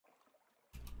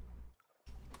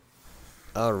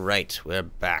Alright, we're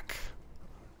back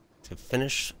to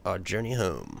finish our journey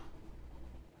home.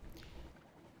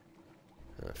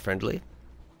 Friendly.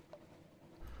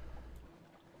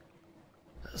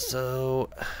 So,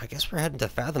 I guess we're heading to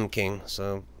Fathom King,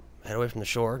 so head away from the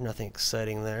shore, nothing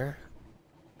exciting there.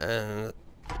 And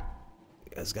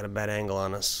it's got a bad angle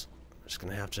on us. We're just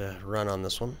gonna have to run on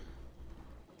this one.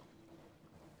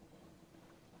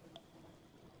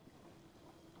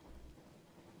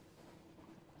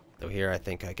 So here I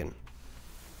think I can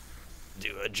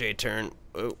do a J-turn.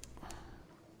 Oh.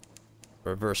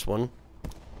 Reverse one.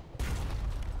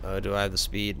 Oh, do I have the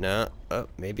speed? No. Oh,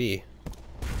 maybe.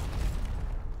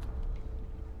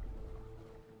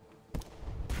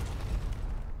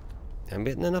 I'm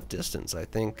getting enough distance. I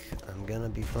think I'm gonna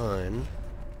be fine.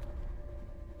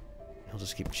 I'll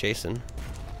just keep chasing.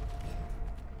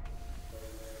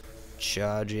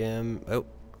 Charge him. Oh.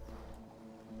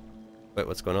 Wait,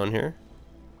 what's going on here?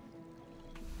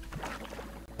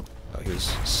 Oh, he was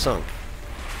sunk.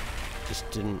 Just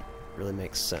didn't really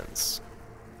make sense.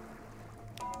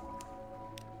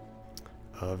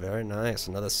 Oh, very nice.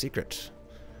 Another secret.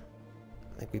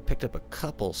 I think we picked up a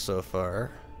couple so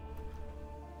far.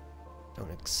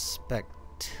 Don't expect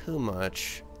too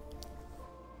much.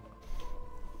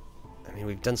 I mean,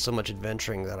 we've done so much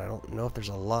adventuring that I don't know if there's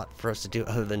a lot for us to do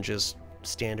other than just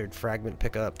standard fragment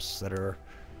pickups that are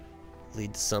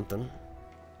lead to something.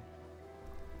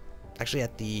 Actually,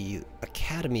 at the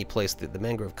academy place, the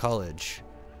Mangrove College,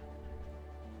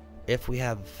 if we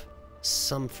have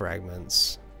some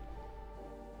fragments,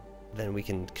 then we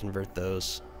can convert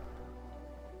those.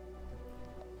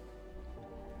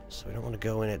 So we don't want to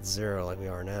go in at 0 like we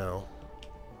are now.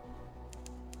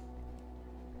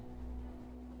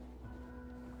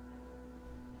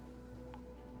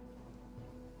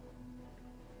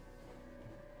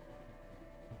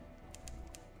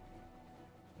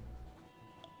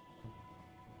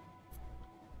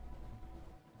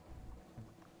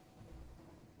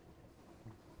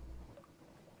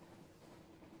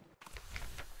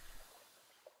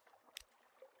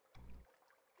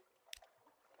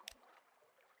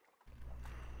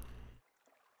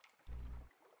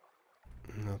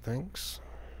 No thanks.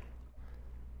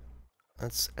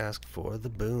 Let's ask for the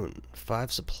boon.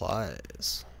 5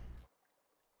 supplies.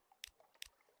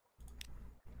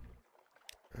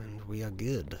 And we are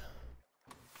good.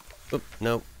 Oop,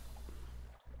 nope.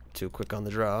 Too quick on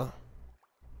the draw.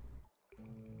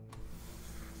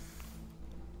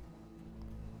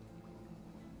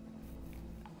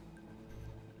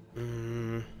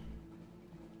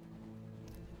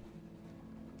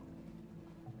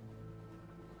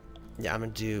 Yeah, I'm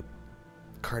gonna do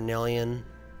Carnelian,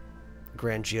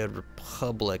 Grand Geode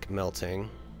Republic melting.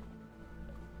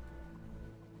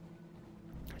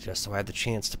 Just so I have the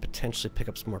chance to potentially pick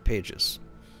up some more pages.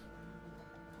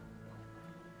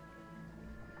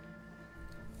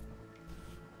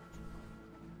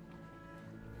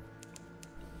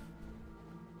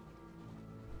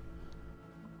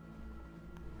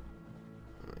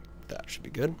 That should be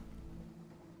good.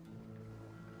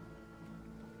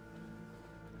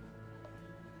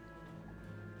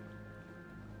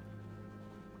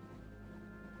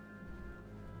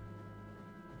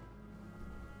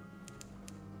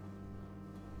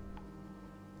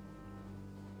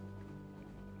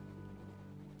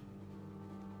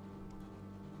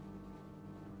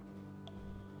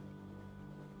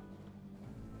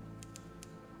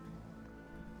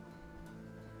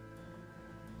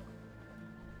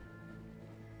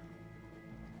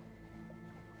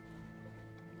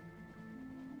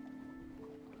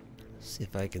 See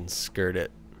if I can skirt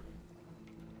it.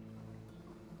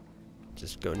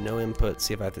 Just go no input,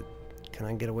 see if I have to... Can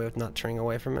I get away with not turning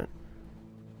away from it?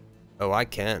 Oh, I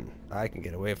can. I can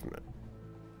get away from it.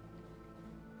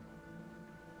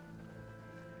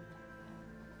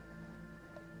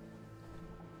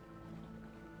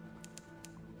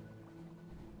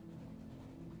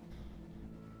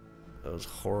 Those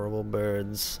horrible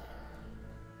birds.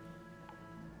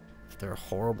 They're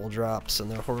horrible drops and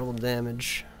they're horrible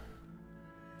damage.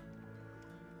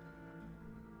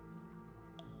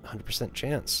 100%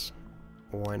 chance.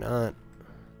 Why not?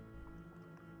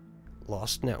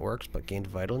 Lost networks, but gained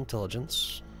vital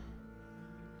intelligence.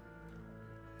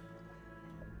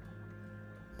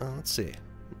 Let's see.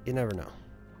 You never know.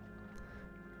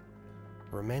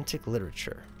 Romantic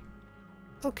literature.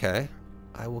 Okay.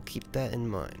 I will keep that in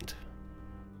mind.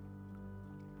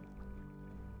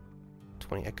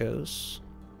 20 echoes.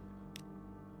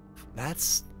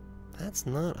 That's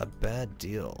not a bad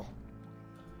deal.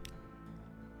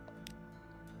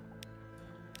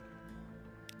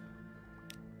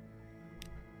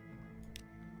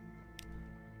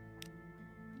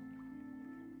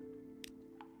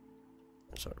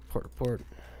 So report.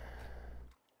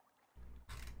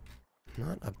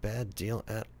 Not a bad deal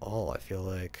at all, I feel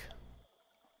like.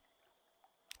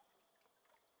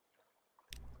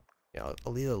 Yeah,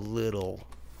 I'll leave a little,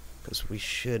 because we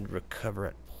should recover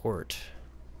at port.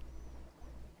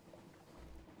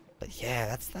 But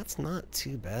yeah, that's not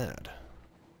too bad.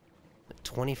 Like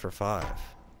 20 for 5. I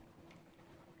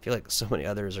feel like so many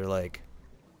others are like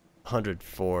 100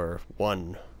 for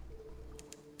 1.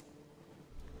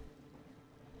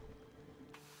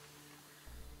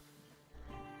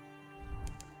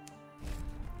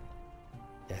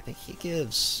 Yeah, I think he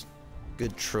gives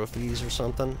good trophies or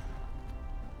something.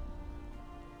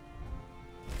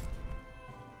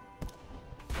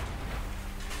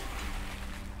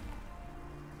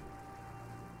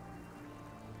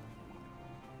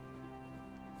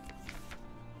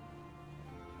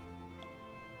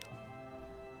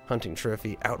 Hunting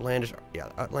trophy, outlandish, yeah,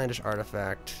 outlandish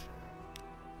artifact.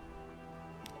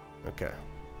 Okay.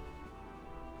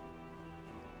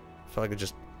 I feel like I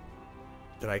just,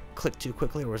 did I click too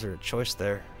quickly or was there a choice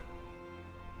there?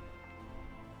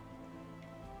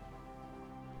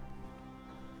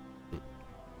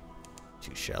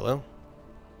 Too shallow.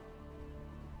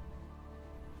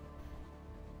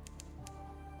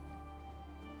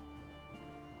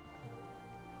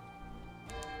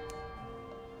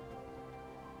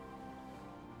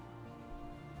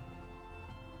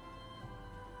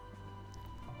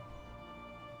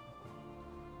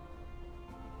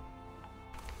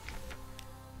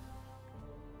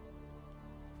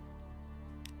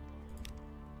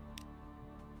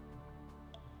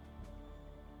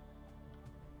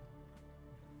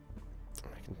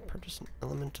 I can purchase an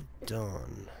element of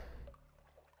dawn.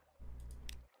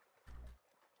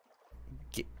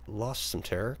 Lost some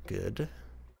terror, good.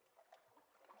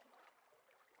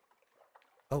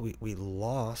 Oh, we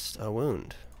lost a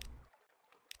wound.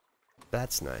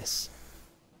 That's nice.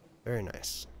 Very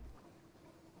nice.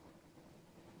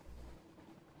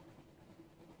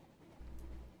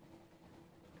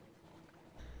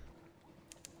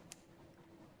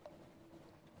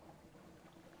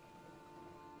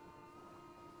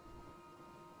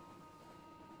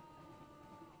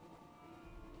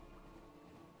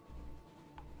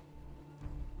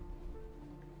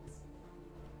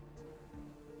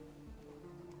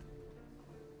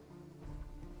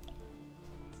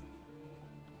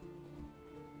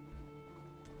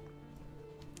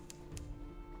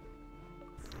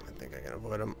 I think I can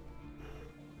avoid them.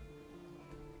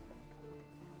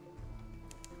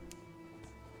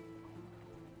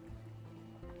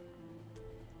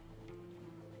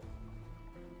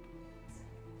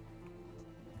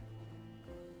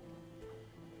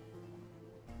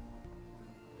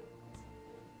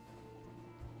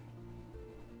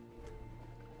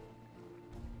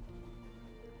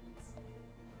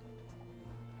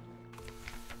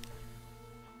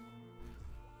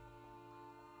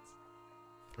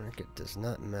 Market does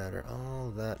not matter. All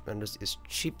that matters is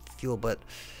cheap fuel, but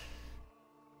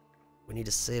we need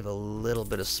to save a little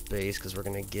bit of space because we're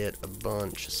gonna get a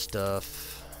bunch of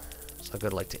stuff. So I'll go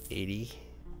to like to 80,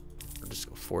 or just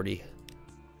go 40.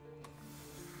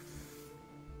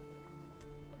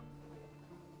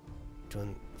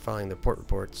 Following the port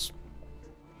reports.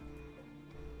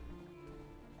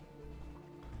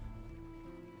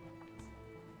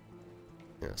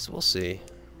 Yeah, so we'll see.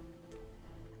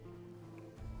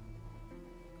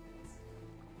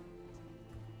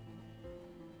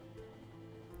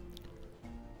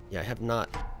 Yeah, I have not.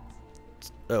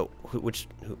 Oh, which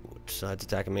side's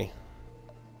attacking me?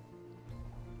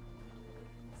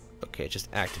 Okay, just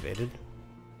activated.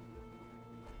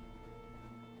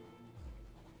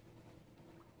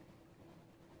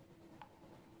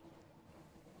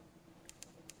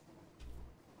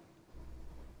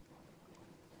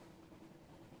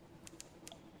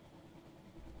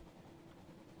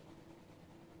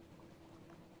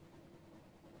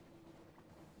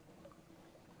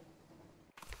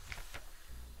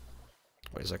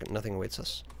 Wait a second, nothing awaits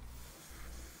us.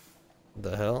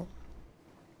 The hell?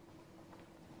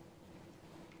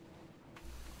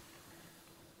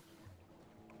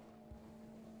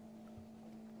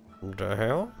 The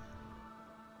hell?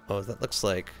 Oh, that looks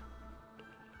like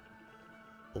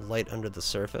light under the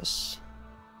surface.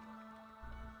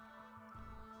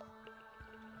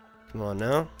 Come on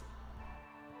now.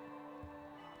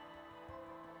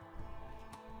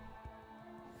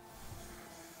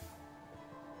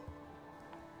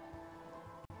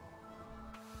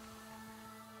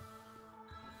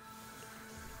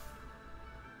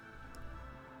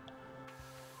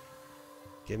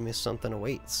 Give me something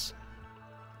awaits.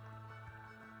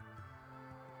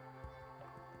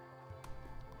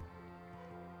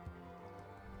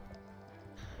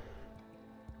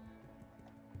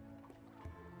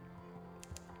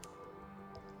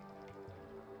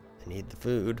 Need the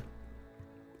food.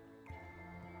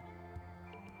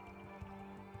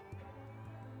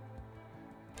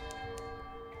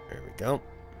 There we go.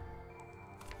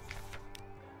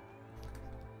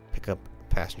 Pick up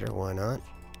passenger, why not?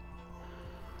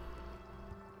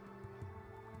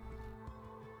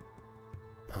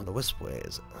 Oh, the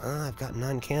Wispways. I've got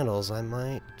 9 candles. I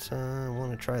might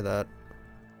want to try that.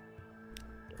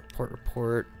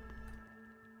 Report.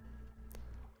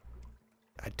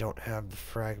 I don't have the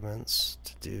fragments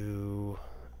to do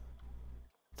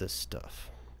this stuff.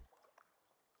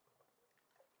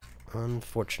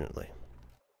 Unfortunately.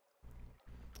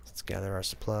 Let's gather our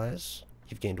supplies.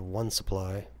 You've gained 1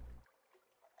 supply.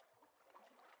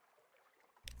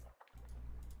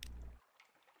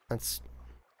 That's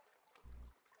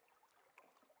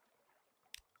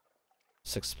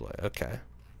 6 supply. Okay.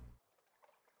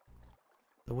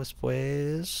 The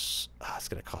Wispways. It's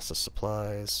gonna cost us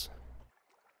supplies.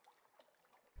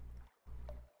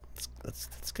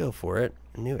 Let's go for it.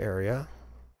 New area.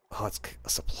 Oh, it's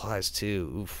supplies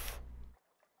too. Oof.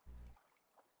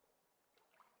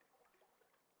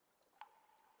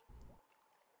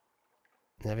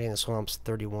 Navigating the swamps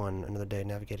 31. Another day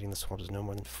navigating the swamps is no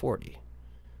more than 40.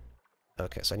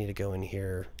 Okay, so I need to go in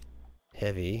here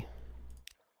heavy.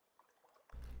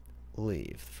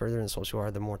 Leave. Further in the swamps you are,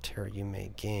 the more terror you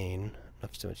may gain.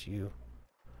 Enough to much you.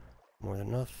 More than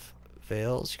enough.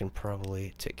 Veils, you can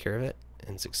probably take care of it.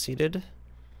 And succeeded.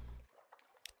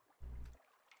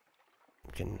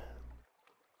 You can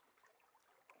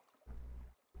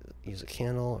use a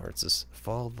candle, or it's just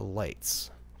follow the lights.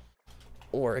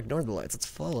 Or ignore the lights. Let's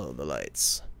follow the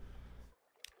lights.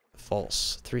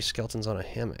 False. 3 skeletons on a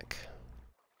hammock.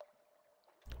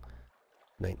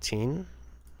 19.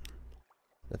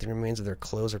 Nothing remains of their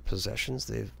clothes or possessions.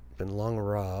 They've been long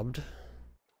robbed.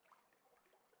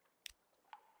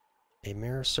 A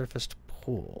mirror-surfaced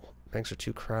pool. Banks are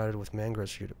too crowded with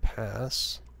mangroves for you to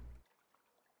pass.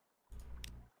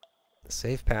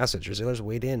 Safe passage. Sailors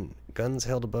wade in. Guns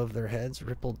held above their heads.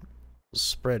 Rippled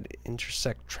spread.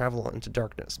 Intersect. Travel into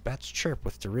darkness. Bats chirp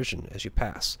with derision as you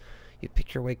pass. You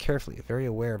pick your way carefully, very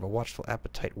aware of a watchful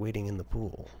appetite waiting in the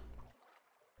pool.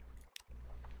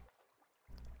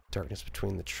 Darkness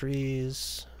between the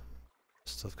trees.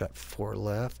 Still got 4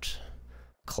 left.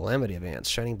 Calamity of ants.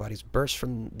 Shining bodies burst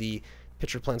from the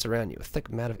pitcher plants around you. A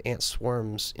thick mat of ant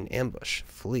swarms in ambush.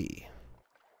 Flee.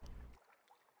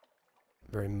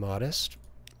 Very modest.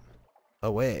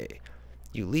 Away.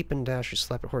 You leap and dash. You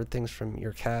slap at horrid things from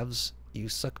your calves. You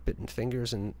suck bitten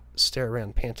fingers and stare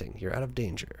around panting. You're out of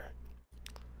danger.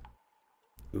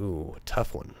 Ooh,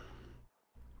 tough one.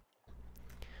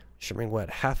 Shimmering wet,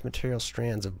 half-material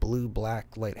strands of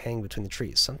blue-black light hang between the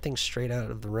trees. Something straight out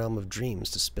of the realm of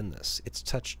dreams to spin this. Its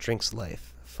touch drinks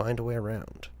life. Find a way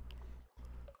around.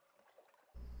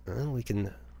 Well, we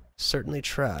can certainly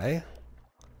try.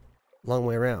 Long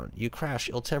way around. You crash,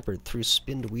 ill-tempered, through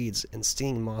spinned weeds and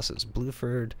stinging mosses.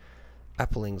 Blue-furred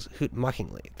applings hoot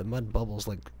mockingly. The mud bubbles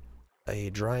like a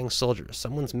drying soldier.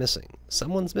 Someone's missing.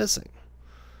 Someone's missing.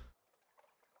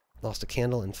 Lost a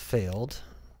candle and failed.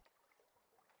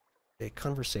 A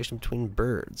conversation between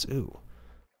birds. Ooh.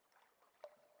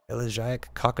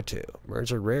 Elegiac cockatoo.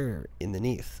 Birds are rare in the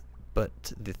neath,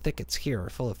 but the thickets here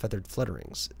are full of feathered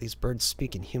flutterings. These birds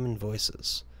speak in human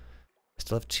voices. I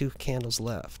still have 2 candles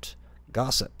left.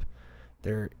 Gossip.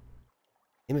 They're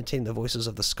imitating the voices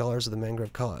of the scholars of the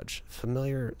Mangrove College.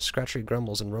 Familiar scratchy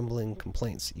grumbles and rumbling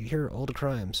complaints. You hear old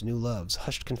crimes, new loves,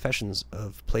 hushed confessions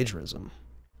of plagiarism.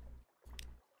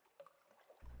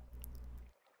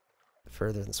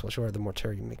 Further than the shore, the more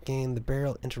terror you may gain. The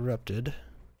barrel interrupted.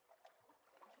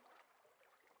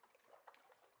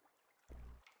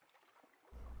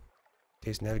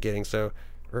 He's navigating, so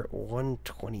we're at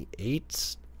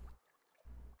 128.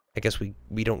 I guess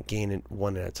we don't gain it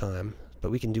 1 at a time, but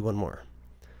we can do 1 more.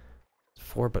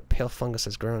 4, but pale fungus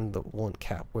has grown the woolen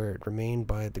cap where it remained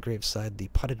by the graveside. The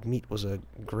potted meat was a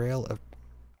grail of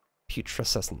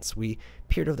putrescence. We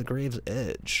peered over the grave's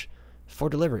edge. For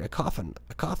delivery, a coffin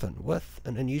with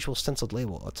an unusual stenciled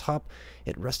label. Atop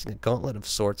it resting a gauntlet of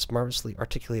sorts, marvelously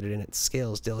articulated in its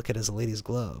scales, delicate as a lady's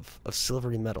glove, of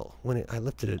silvery metal. When I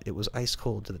lifted it, it was ice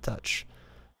cold to the touch.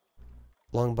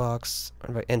 Long box,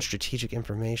 and strategic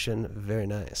information, very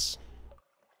nice.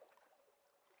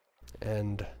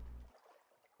 And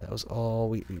that was all.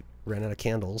 We ran out of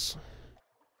candles.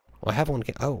 Well, I have 1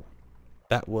 oh,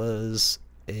 that was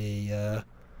a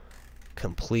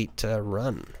complete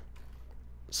run.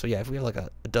 So yeah, if we have like a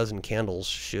dozen candles,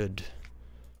 should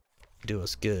do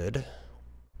us good.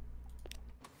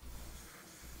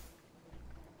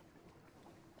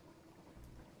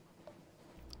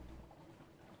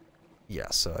 Yeah,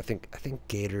 so I think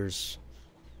gators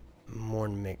more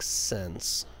makes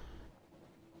sense.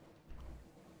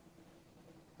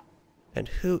 And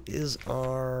who is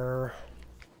our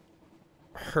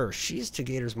her? She's to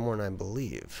gators more than I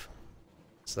believe.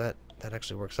 So that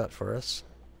actually works out for us.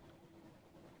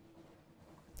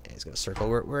 Yeah, he's gonna circle.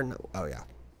 We're no, oh yeah,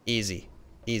 easy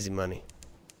money.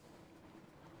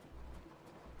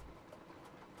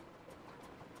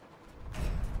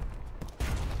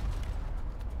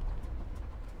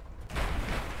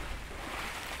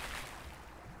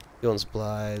 Fuel and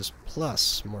supplies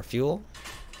plus more fuel.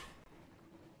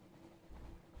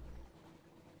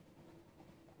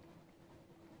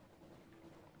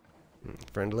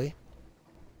 Friendly.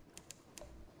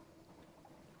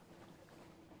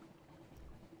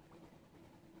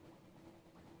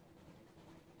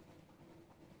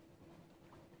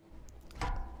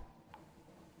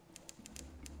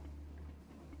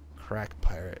 Crack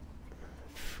pirate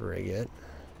frigate.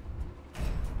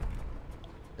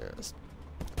 Yes.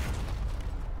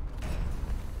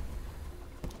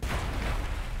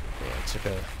 Yeah, took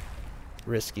a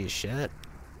risky shot.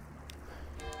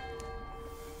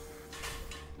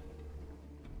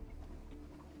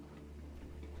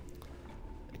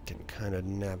 I can kind of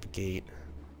navigate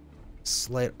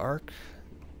slight arc,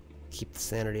 keep the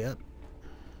sanity up.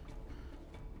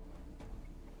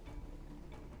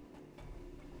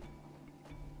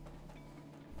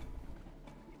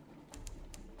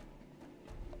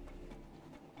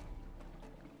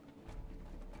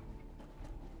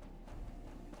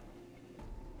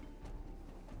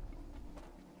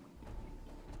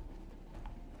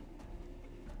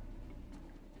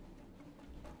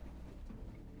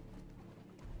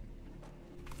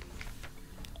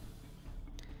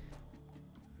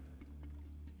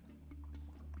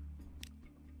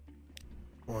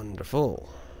 Wonderful.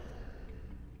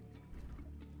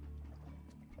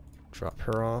 Drop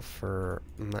her off for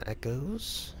my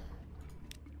echoes.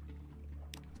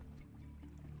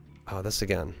 Oh, this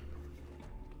again.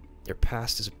 Your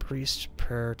past is a priest,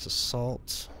 prayer to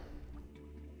salt.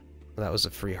 That was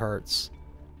a free hearts.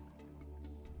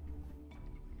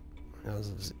 That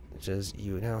was just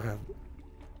you now have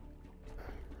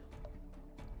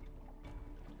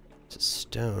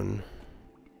stone.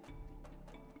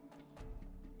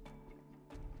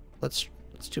 Let's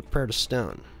do prayer to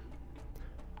stone.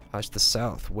 To the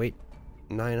south, wait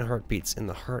 9 heartbeats in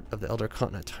the heart of the Elder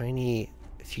Continent. Tiny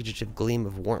fugitive gleam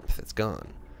of warmth. It's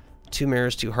gone. 2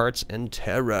 mirrors, 2 hearts, and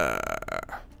terror.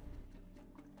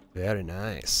 Very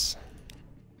nice.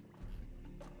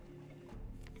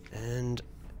 And,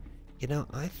 you know,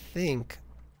 I think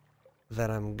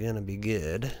that I'm gonna be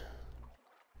good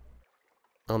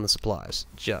on the supplies,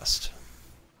 just.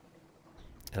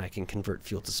 And I can convert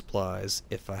fuel to supplies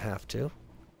if I have to.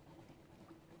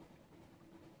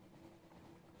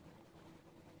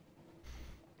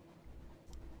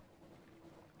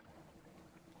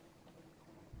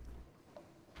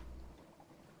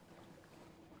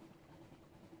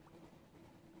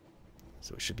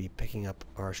 So we should be picking up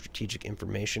our strategic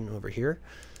information over here.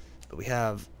 But we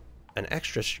have an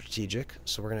extra strategic,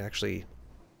 so we're going to actually...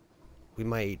 we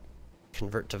might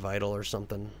convert to vital or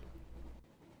something.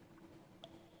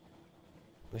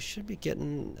 We should be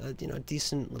getting a, you know, a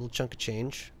decent little chunk of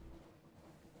change.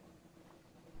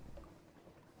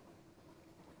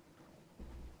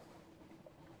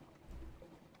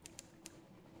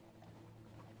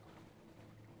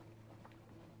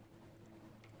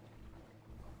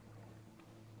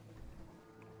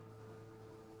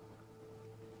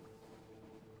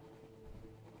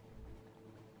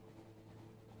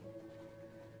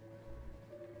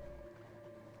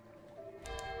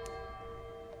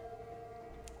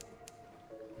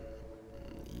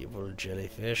 Evil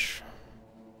jellyfish.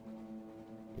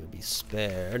 You'll be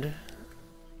spared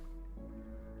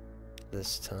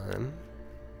this time.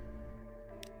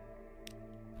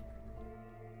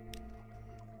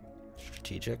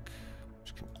 Strategic,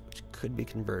 which could be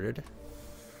converted.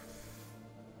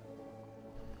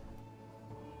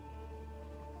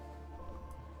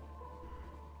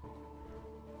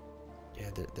 Yeah,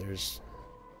 there's...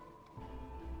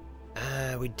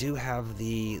 we do have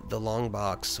the long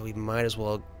box, so we might as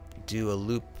well do a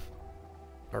loop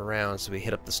around so we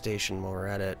hit up the station while we're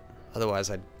at it. Otherwise,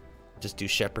 I'd just do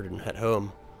Shepherd and head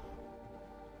home.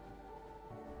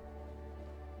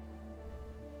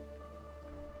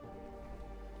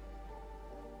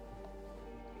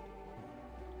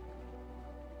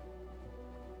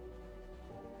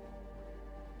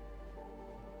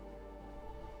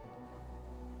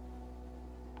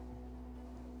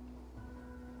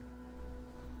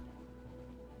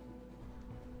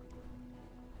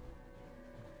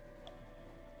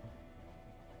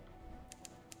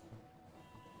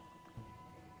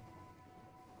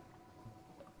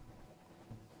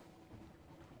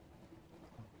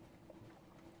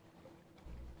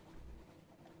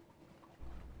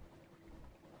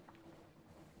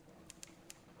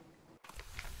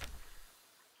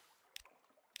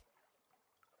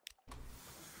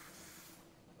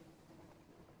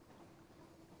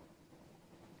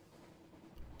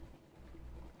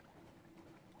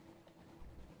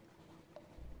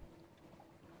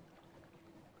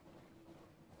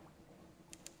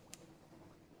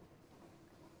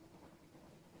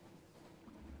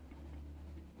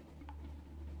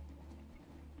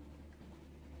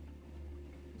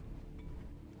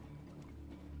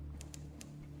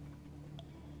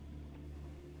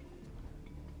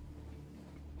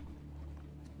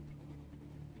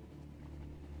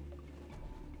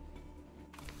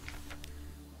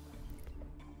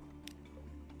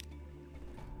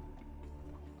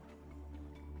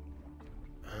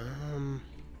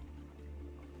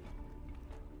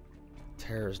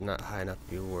 Terror is not high enough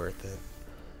to be worth it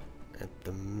at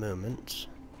the moment.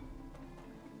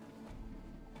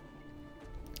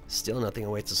 Still nothing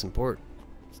awaits us in port.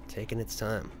 It's taking its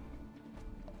time.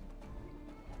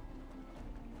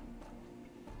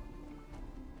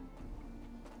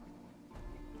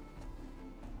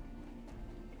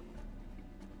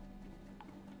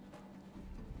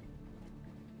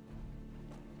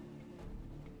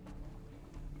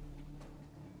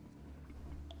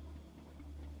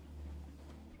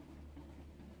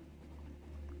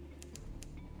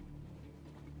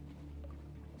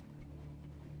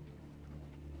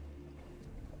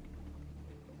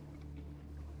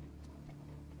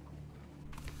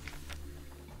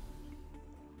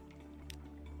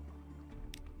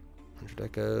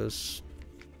 Echoes.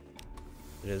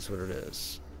 It is what it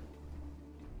is.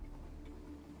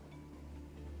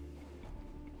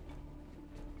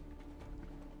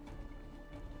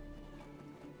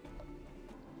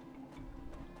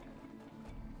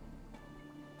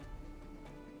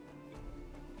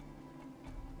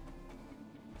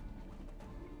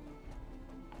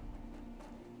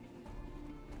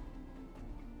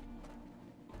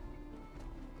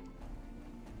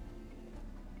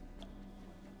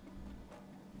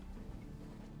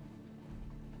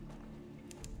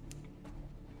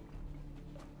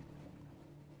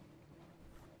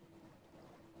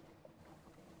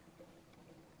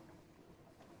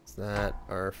 Is that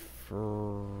our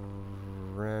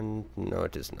friend? No,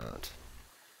 it is not.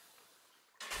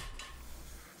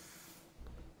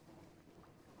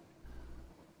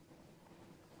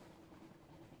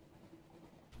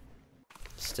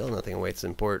 Still nothing awaits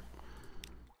in port.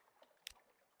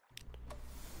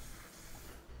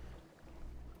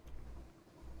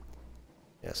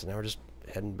 Yeah, so now we're just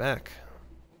heading back.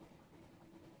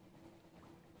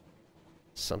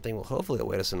 Something will hopefully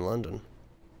await us in London.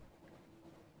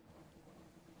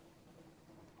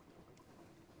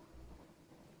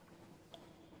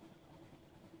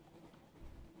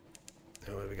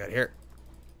 And what do we got here?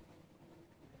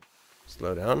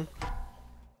 Slow down.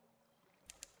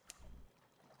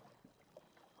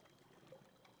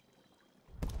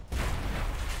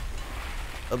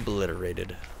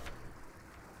 Obliterated.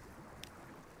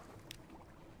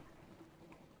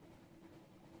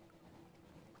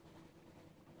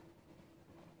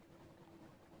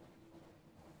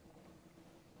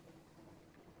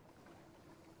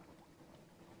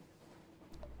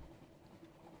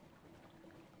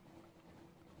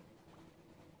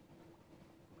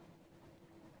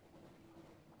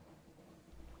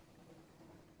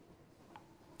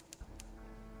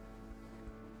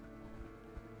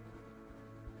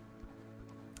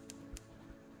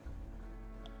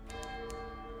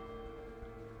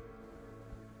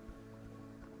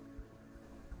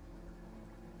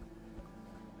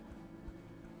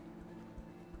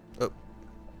 Oh,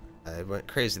 I went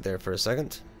crazy there for a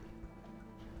second.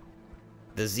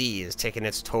 The Z is taking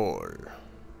its toll.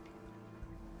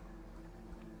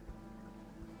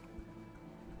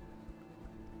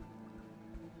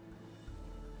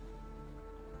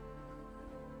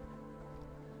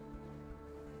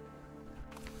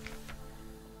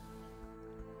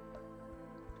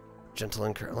 Gentle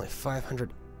anchor, only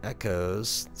 500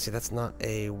 echoes. See, that's not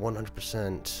a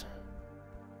 100%.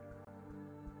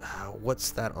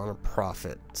 What's that on a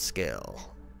profit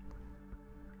scale?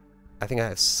 I think I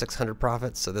have 600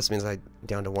 profits, so this means I'm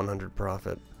down to 100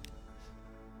 profit.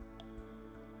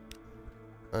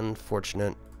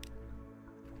 Unfortunate.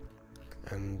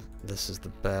 And this is the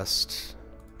best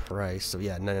price. So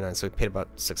yeah, 99. So we paid about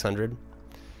 600.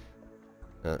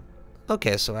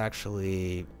 Okay, so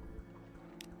actually,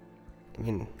 I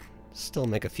mean, still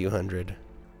make a few hundred.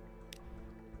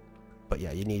 But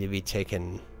yeah, you need to be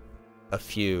taking a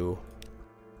few.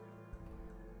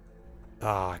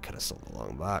 Ah, I could have sold the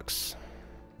long box.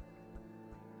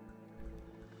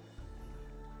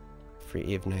 Free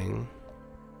evening.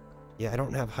 Yeah, I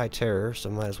don't have high terror, so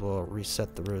might as well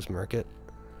reset the rose market.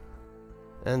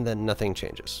 And then nothing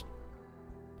changes.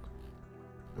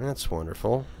 That's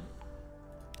wonderful.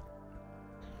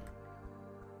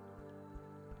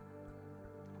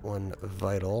 One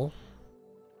vital.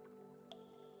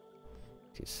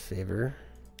 His favor.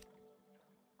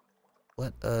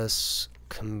 Let us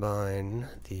combine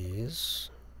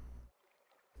these.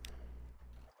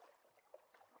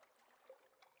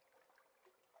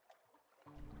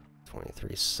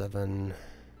 $23.7.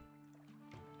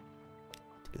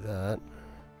 Do that.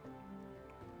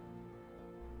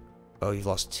 Oh, you've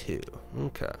lost 2.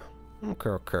 Okay.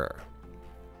 Okay.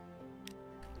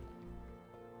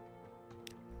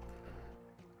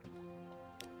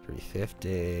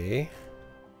 $350.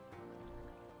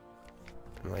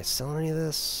 Am I selling any of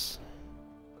this?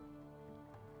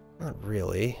 Not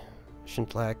really.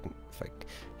 Shouldn't lack.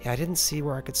 Yeah, I didn't see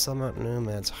where I could sell Mount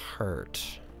Nomad's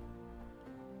heart.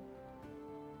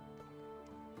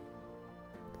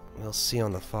 We'll see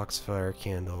on the Foxfire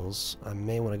candles. I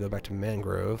may want to go back to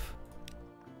Mangrove.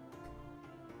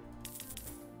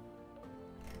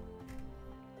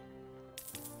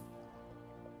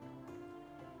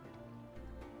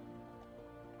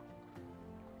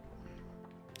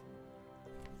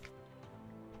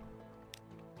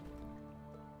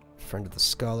 Friend of the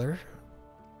Scholar.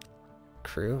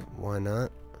 Crew, why not?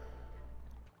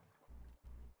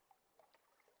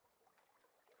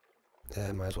 Yeah,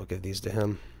 I might as well give these to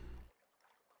him.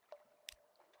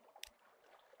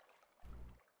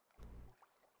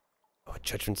 Oh, a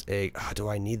Judgment's Egg. Oh, do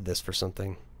I need this for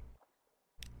something?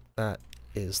 That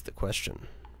is the question.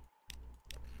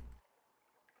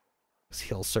 'Cause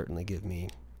he'll certainly give me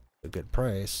a good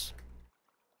price.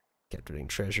 Captivating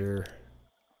Treasure.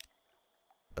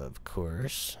 Of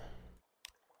course.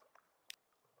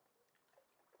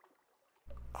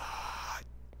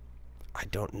 I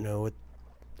don't know what...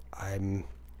 I'm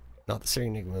not the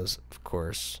Searing Enigmas, of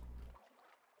course.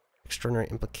 Extraordinary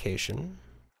Implication.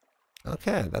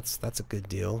 Okay, that's a good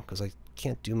deal, because I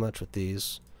can't do much with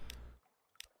these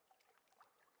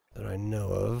that I know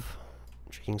of.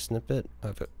 Intriguing Snippet.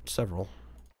 I've got several.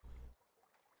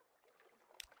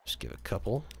 Just give a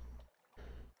couple.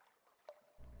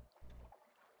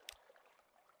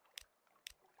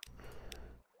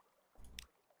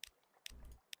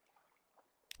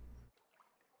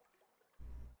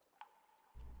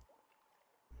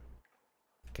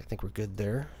 Okay, I think we're good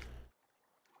there.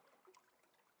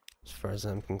 As far as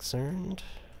I'm concerned,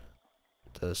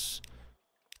 just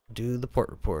do the port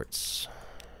reports.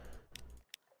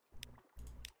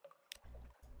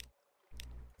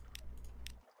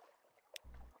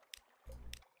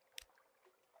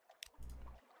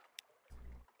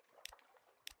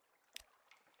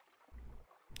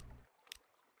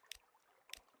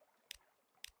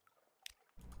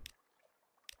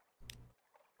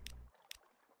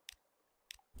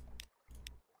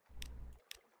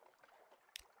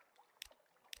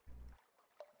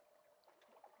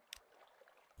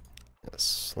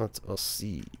 Yes, let's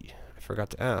see. I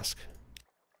forgot to ask.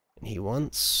 And he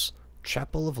wants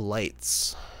Chapel of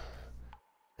Lights.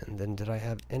 And then did I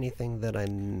have anything that I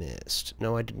missed?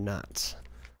 No, I did not.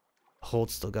 Hold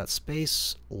still got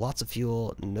space, lots of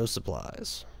fuel, no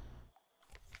supplies.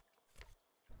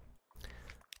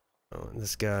 Oh, and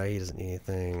this guy, he doesn't need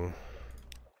anything.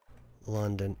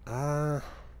 London, yeah,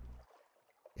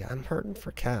 I'm hurting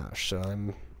for cash, so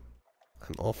I'm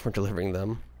all for delivering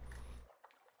them.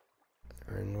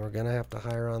 And we're gonna have to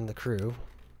hire on the crew.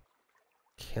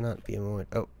 Cannot be a moment.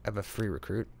 Oh, I have a free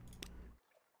recruit.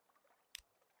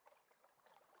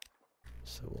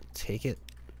 So we'll take it.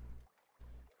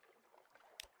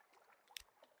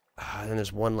 Then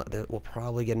there's one that we'll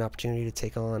probably get an opportunity to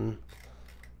take on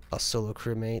a solo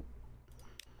crewmate.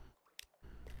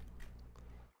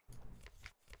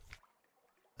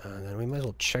 And then we might as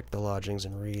well check the lodgings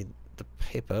and read the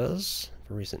papers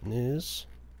for recent news.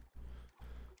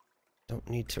 Don't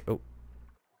need to...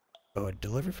 Oh, a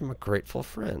delivery from a grateful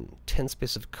friend. 10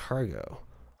 space of cargo.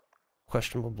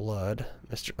 Questionable blood.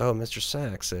 Mr.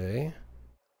 Sachs, eh?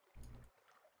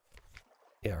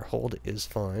 Yeah, our hold is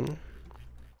fine.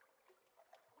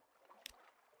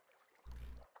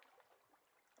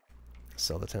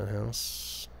 Sell the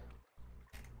townhouse.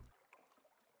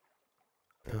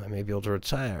 I may be able to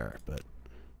retire, but...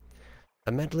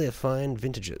 A medley of fine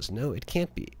vintages. No, it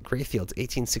can't be. Greyfields,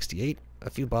 1868. A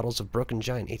few bottles of Broken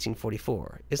Giant,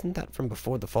 1844. Isn't that from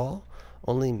before the fall?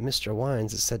 Only Mr.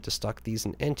 Wines is said to stock these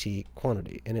in antique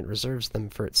quantity, and it reserves them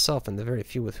for itself and the very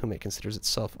few with whom it considers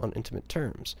itself on intimate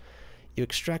terms. You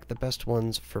extract the best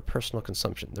ones for personal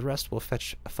consumption. The rest will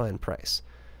fetch a fine price.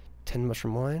 10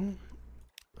 mushroom wine?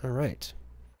 Alright.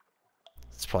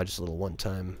 It's probably just a little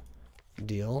one-time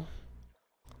deal.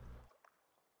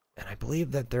 And I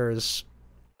believe that there's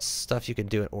stuff you could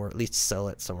do it, or at least sell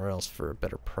it somewhere else for a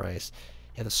better price.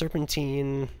 Yeah, the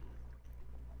Serpentine,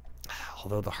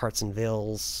 although the Hearts and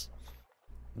Veils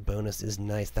bonus is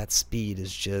nice, that speed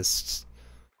is just...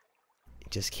 You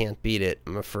just can't beat it,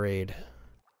 I'm afraid.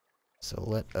 So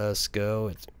let us go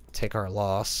and take our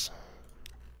loss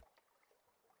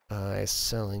by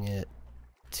selling it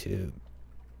to...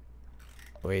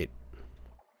 Wait.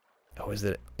 Oh, is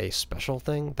it a special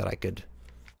thing that I could...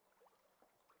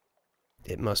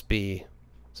 It must be.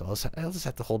 So I'll just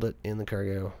have to hold it in the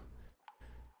cargo.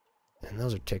 And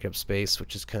those are take up space,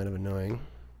 which is kind of annoying.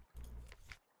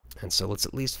 And so let's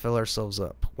at least fill ourselves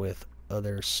up with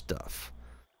other stuff.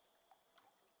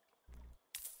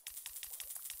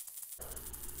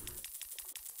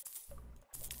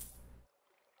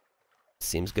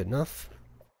 seems good enough.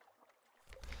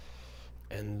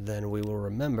 And then we will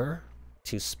remember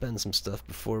to spend some stuff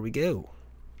before we go.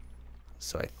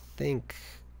 So I think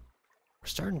we're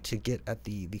starting to get at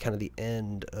the kind of the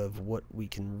end of what we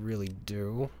can really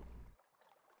do.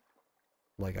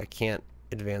 Like, I can't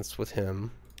advance with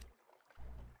him.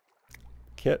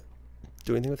 Can't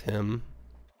do anything with him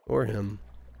or him.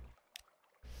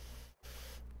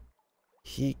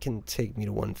 He can take me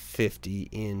to 150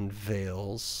 in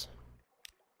Veils.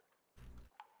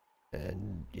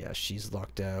 And yeah, she's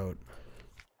locked out.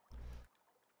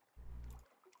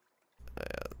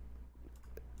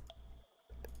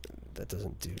 That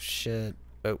doesn't do shit.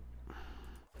 Oh.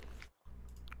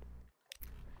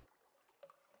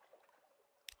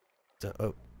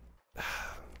 Oh.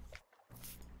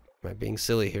 Am I being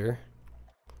silly here?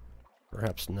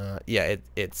 Perhaps not. Yeah,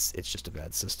 it's just a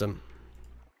bad system.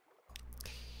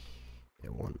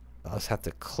 I'll just have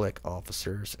to click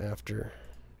officers after.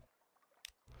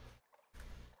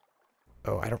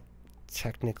 Oh, I don't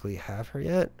technically have her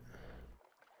yet.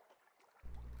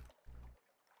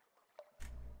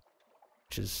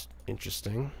 Which is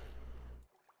interesting.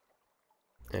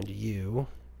 And you.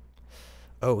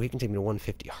 Oh, he can take me to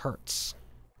 150 hearts.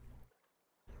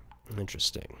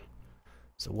 Interesting.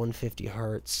 So 150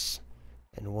 hearts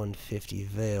and 150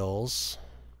 veils.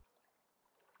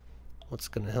 What's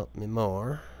going to help me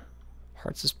more?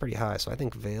 Hearts is pretty high, so I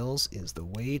think veils is the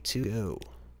way to go.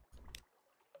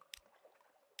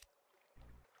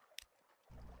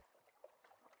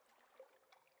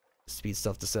 Speed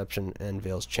self-deception and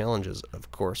veils challenges,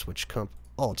 of course, which come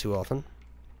all too often.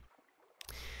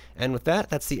 And with that,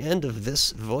 that's the end of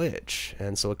this voyage.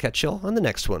 And so we'll catch y'all on the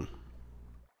next one.